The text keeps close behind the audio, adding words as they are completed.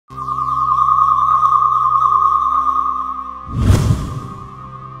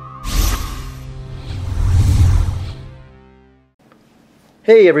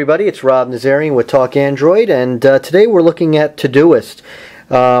Hey everybody, it's Rob Nazarian with Talk Android, and today we're looking at Todoist,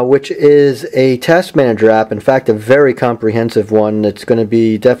 which is a task manager app. In fact, a very comprehensive one that's going to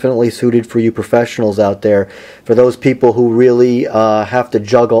be definitely suited for you professionals out there, for those people who really have to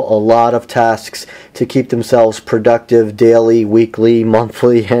juggle a lot of tasks to keep themselves productive daily, weekly,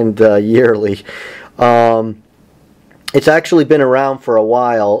 monthly, and yearly. It's actually been around for a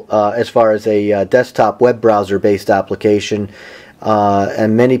while as far as a desktop web browser based application.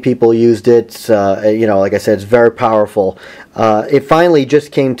 And many people used it. Like I said, it's very powerful. It finally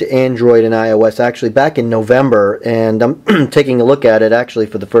just came to Android and iOS actually back in November, and I'm taking a look at it actually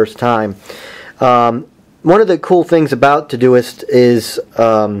for the first time. One of the cool things about Todoist is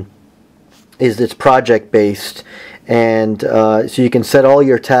it's project based, and so you can set all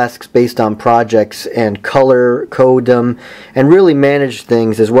your tasks based on projects and color code them and really manage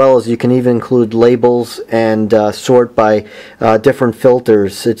things, as well as you can even include labels and sort by different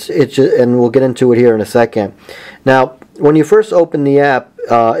filters. And we'll get into it here in a second. Now, when you first open the app,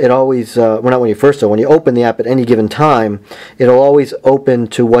 when you open the app at any given time, it'll always open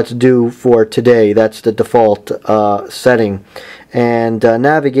to what's due for today. That's the default setting. And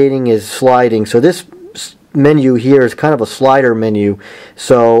navigating is sliding. So this menu here is kind of a slider menu.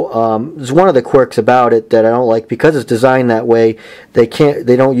 So there's one of the quirks about it that I don't like. Because it's designed that way, they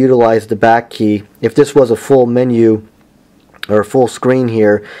don't utilize the back key. If this was a full menu or a full screen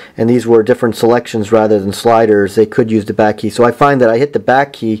here, and these were different selections rather than sliders, they could use the back key. So I find that I hit the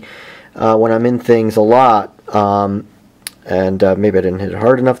back key when I'm in things a lot, and maybe I didn't hit it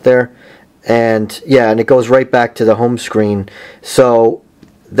hard enough there, and yeah, and it goes right back to the home screen. So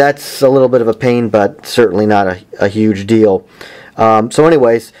that's a little bit of a pain, but certainly not a huge deal. So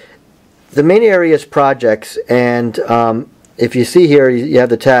anyways, the main area is projects, and if you see here, you have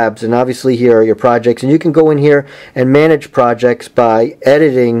the tabs, and obviously here are your projects, and you can go in here and manage projects by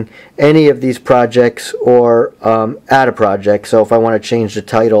editing any of these projects or add a project. So if I want to change the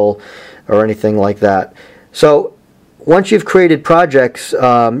title or anything like that. So once you've created projects,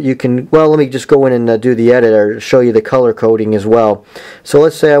 you can, well, let me just go in and do the editor to show you the color coding as well. So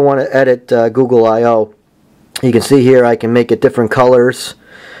let's say I want to edit Google I/O. You can see here I can make it different colors,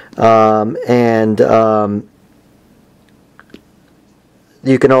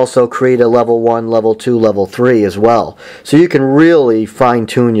 you can also create a level 1, level 2, level 3 as well. So you can really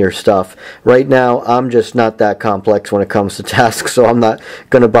fine-tune your stuff. Right now, I'm just not that complex when it comes to tasks, so I'm not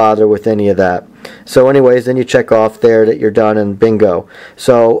going to bother with any of that. So anyways, then you check off there that you're done, and bingo.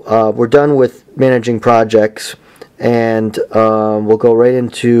 So we're done with managing projects, and we'll go right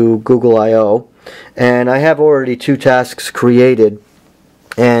into Google I/O. And I have already 2 tasks created.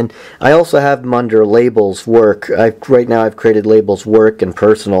 And I also have them under labels, work. Right now I've created labels work and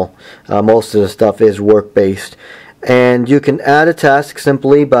personal. Most of the stuff is work based. And you can add a task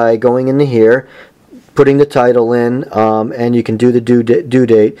simply by going into here, putting the title in, and you can do the due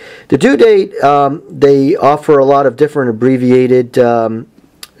date. The due date, they offer a lot of different abbreviated,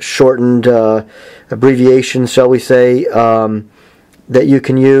 shortened abbreviations, shall we say, that you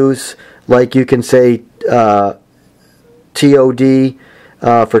can use. Like you can say TOD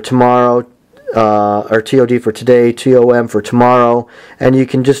for tomorrow, or TOD for today, TOM for tomorrow, and you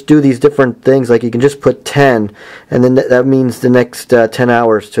can just do these different things. Like you can just put 10, and then that means the next 10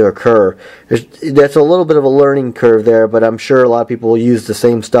 hours to occur. That's a little bit of a learning curve there, but I'm sure a lot of people will use the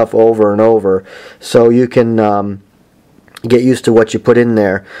same stuff over and over, so you can get used to what you put in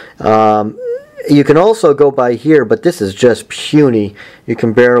there. You can also go by here, but this is just puny. You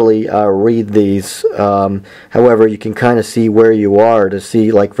can barely read these. However, you can kind of see where you are to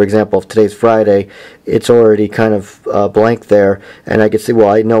see, like, for example, if today's Friday, it's already kind of blank there, and I can see, well,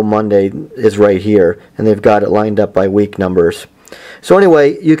 I know Monday is right here, and they've got it lined up by week numbers. So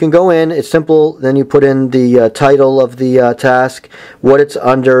anyway, you can go in, it's simple, then you put in the title of the task, what it's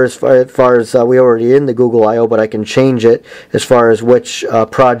under as far as we already in the Google I/O, but I can change it as far as which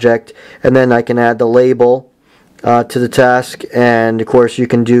project, and then I can add the label to the task, and of course you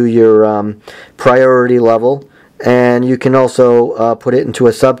can do your priority level, and you can also put it into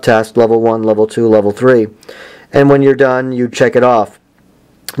a subtask, level 1, level 2, level 3, and when you're done, you check it off.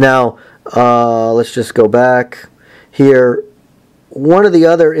 Now, let's just go back here. One of the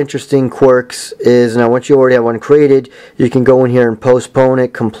other interesting quirks is, now once you already have one created, you can go in here and postpone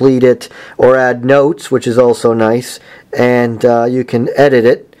it, complete it, or add notes, which is also nice, and you can edit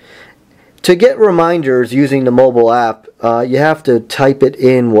it. To get reminders using the mobile app, you have to type it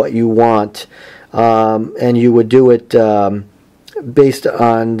in what you want, and you would do it based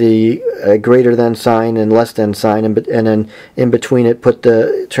on the greater than sign and less than sign, and then in between it put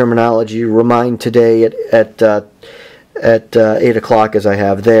the terminology remind today at at 8 o'clock as I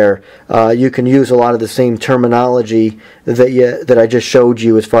have there. You can use a lot of the same terminology that I just showed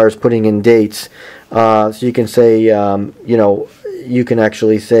you as far as putting in dates. So you can say, you can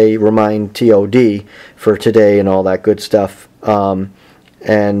actually say remind TOD for today and all that good stuff,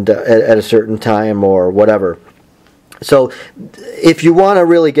 and at a certain time or whatever. So if you want to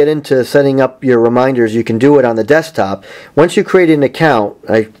really get into setting up your reminders, you can do it on the desktop. Once you create an account,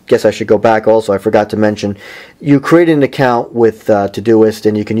 I guess I should go back also, I forgot to mention, you create an account with Todoist,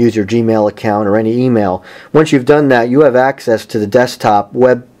 and you can use your Gmail account or any email. Once you've done that, you have access to the desktop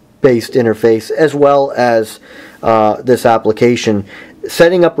web-based interface as well as this application.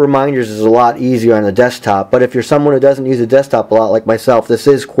 Setting up reminders is a lot easier on the desktop, but if you're someone who doesn't use the desktop a lot like myself, this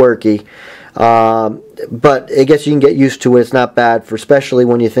is quirky. But I guess you can get used to it. It's not bad, for especially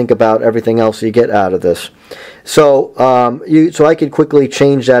when you think about everything else you get out of this. So so I could quickly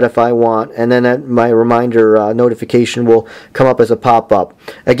change that if I want, and then my reminder notification will come up as a pop-up.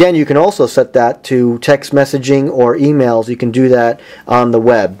 Again, you can also set that to text messaging or emails. You can do that on the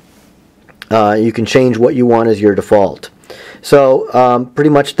web. You can change what you want as your default. So pretty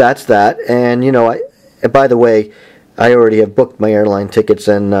much that's that. And by the way, I already have booked my airline tickets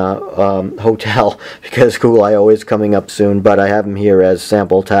and hotel because Google I/O is coming up soon, but I have them here as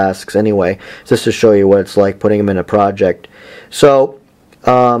sample tasks anyway, just to show you what it's like putting them in a project. So,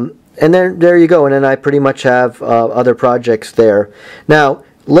 and then there you go, and then I pretty much have other projects there. Now,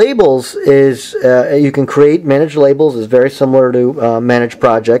 labels is, you can manage labels is very similar to manage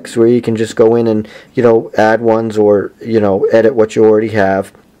projects, where you can just go in and, add ones or, edit what you already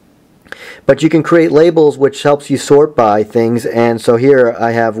have. But you can create labels which helps you sort by things, and so here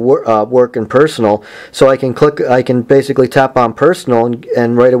I have work and personal, so I can basically tap on personal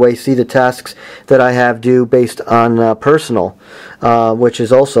and right away see the tasks that I have due based on personal, which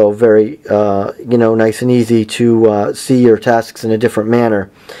is also very nice and easy to see your tasks in a different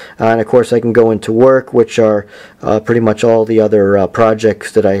manner. And of course I can go into work, which are pretty much all the other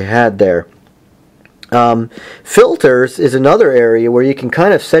projects that I had there. Filters is another area where you can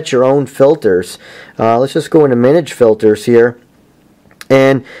kind of set your own filters. Let's just go into manage filters here,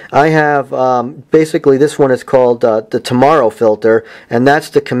 and I have basically this one is called the tomorrow filter, and that's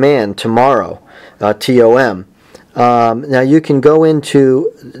the command tomorrow, TOM. Now you can go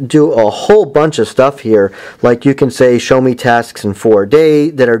into do a whole bunch of stuff here, like you can say show me tasks in 4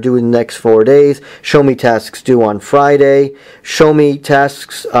 days that are due in the next 4 days, show me tasks due on Friday, show me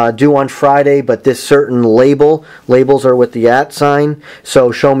tasks due on Friday but this certain labels are with the @ sign, so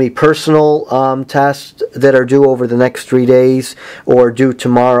show me personal tasks that are due over the next 3 days or due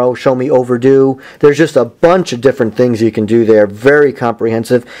tomorrow, show me overdue. There's just a bunch of different things you can do there, very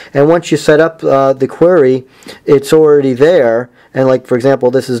comprehensive, and once you set up the query, it's already there. And like for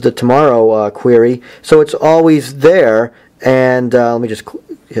example, this is the tomorrow query, so it's always there. And let me just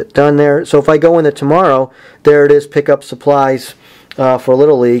hit done there. So if I go into tomorrow, there it is, pick up supplies for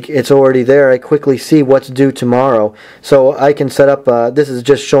Little League. It's already there. I quickly see what's due tomorrow, so I can set up this is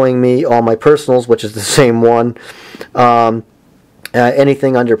just showing me all my personals, which is the same one.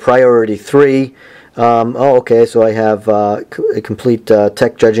 Anything under priority 3. Okay, so I have complete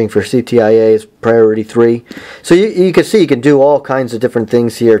tech judging for CTIA is priority 3. So you can see you can do all kinds of different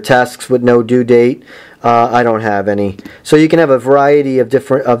things here. Tasks with no due date, I don't have any. So you can have a variety of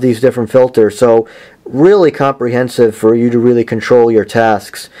these different filters. So really comprehensive for you to really control your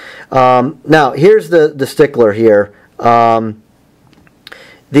tasks. Now here's the stickler here. The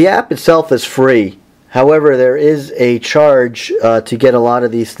app itself is free. However, there is a charge to get a lot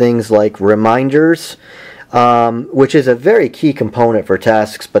of these things like reminders, which is a very key component for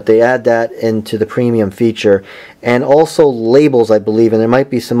tasks, but they add that into the premium feature. And also labels, I believe, and there might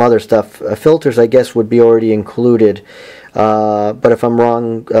be some other stuff. Filters, I guess, would be already included, but if I'm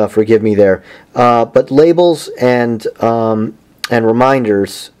wrong, forgive me there. But labels and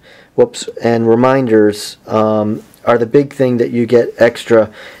reminders, are the big thing that you get extra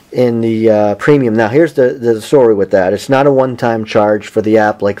in the premium. Now here's the story with that. It's not a one-time charge for the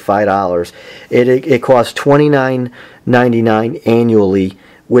app like $5. It costs $29.99 annually,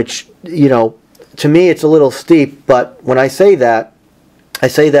 which to me it's a little steep, but when I say that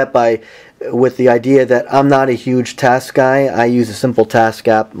with the idea that I'm not a huge task guy. I use a simple task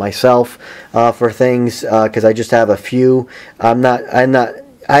app myself for things because I just have a few.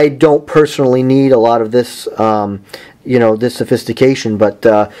 I don't personally need a lot of this this sophistication, but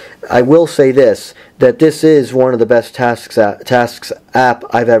I will say this, that this is one of the best tasks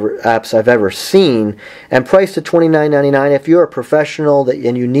apps I've ever seen, and priced at $29.99. If you're a professional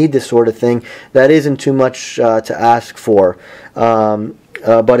and you need this sort of thing, that isn't too much to ask for.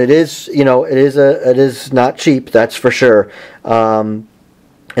 but it is, it is not cheap, that's for sure. And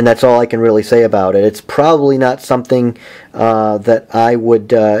that's all I can really say about it. It's probably not something that I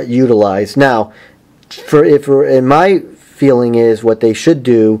would utilize. Now, in my feeling is what they should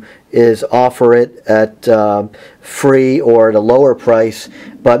do is offer it at free or at a lower price,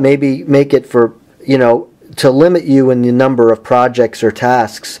 but maybe make it for, to limit you in the number of projects or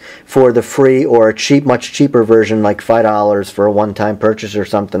tasks for the free or a much cheaper version, like $5 for a one-time purchase or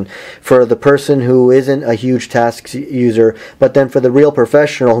something, for the person who isn't a huge task user. But then for the real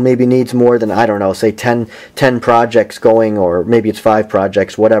professional who maybe needs more than, I don't know, say 10 projects going, or maybe it's 5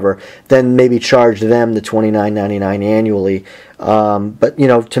 projects, whatever, then maybe charge them the $29.99 annually. But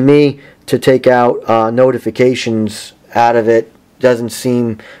to me, to take out notifications out of it doesn't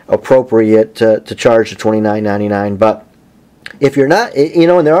seem appropriate to charge the $29.99. But if you're not,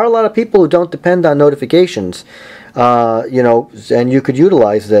 and there are a lot of people who don't depend on notifications, and you could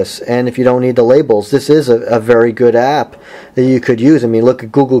utilize this. And if you don't need the labels, this is a very good app that you could use. I mean, look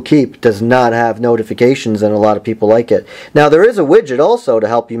at Google Keep, does not have notifications, and a lot of people like it. Now, there is a widget also to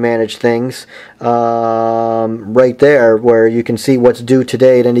help you manage things right there, where you can see what's due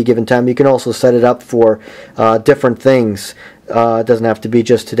today at any given time. You can also set it up for different things. It doesn't have to be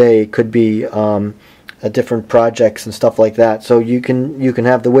just today. It could be different projects and stuff like that. So you can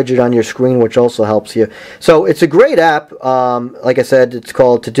have the widget on your screen, which also helps you. So it's a great app. Like I said, it's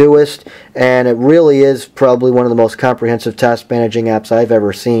called Todoist, and it really is probably one of the most comprehensive task managing apps I've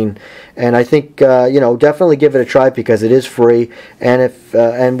ever seen. And I think definitely give it a try, because it is free. And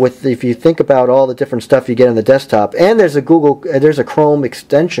if you think about all the different stuff you get on the desktop, and there's a Chrome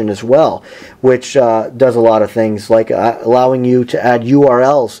extension as well, which does a lot of things, like allowing you to add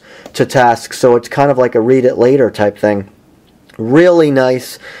URLs to tasks. So it's kind of like a read it later type thing. Really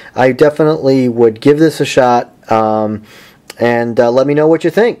nice. I definitely would give this a shot. And let me know what you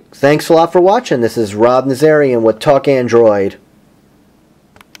think. Thanks a lot for watching. This is Rob Nazarian with Talk Android.